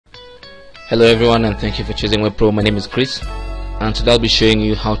Hello everyone, and thank you for choosing Web Pro. My name is Chris, and today I'll be showing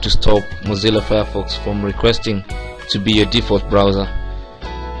you how to stop Mozilla Firefox from requesting to be your default browser.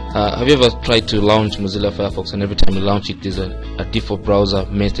 Have you ever tried to launch Mozilla Firefox, and every time you launch it there's a default browser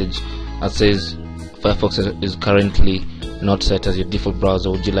message that says Firefox is currently not set as your default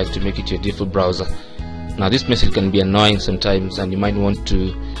browser, would you like to make it your default browser? Now this message can be annoying sometimes, and you might want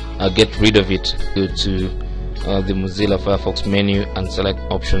to get rid of it. Go to the Mozilla Firefox menu and select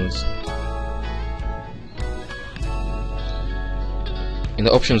options. In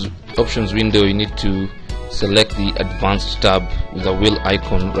the options window, you need to select the advanced tab with a wheel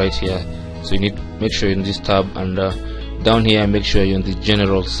icon right here. So you need to make sure you're in this tab, and down here make sure you're in the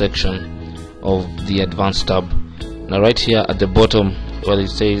general section of the advanced tab. Now right here at the bottom where it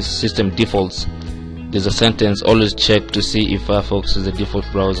says system defaults, there's a sentence, always check to see if Firefox is the default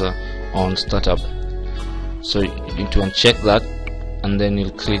browser on startup. So you need to uncheck that, and then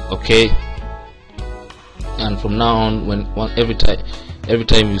you'll click OK. And from now on, every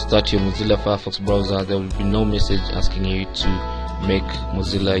time you start your Mozilla Firefox browser, there will be no message asking you to make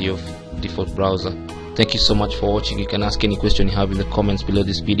Mozilla your default browser. Thank you so much for watching. You can ask any question you have in the comments below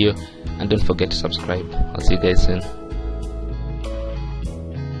this video, and don't forget to subscribe. I'll see you guys soon.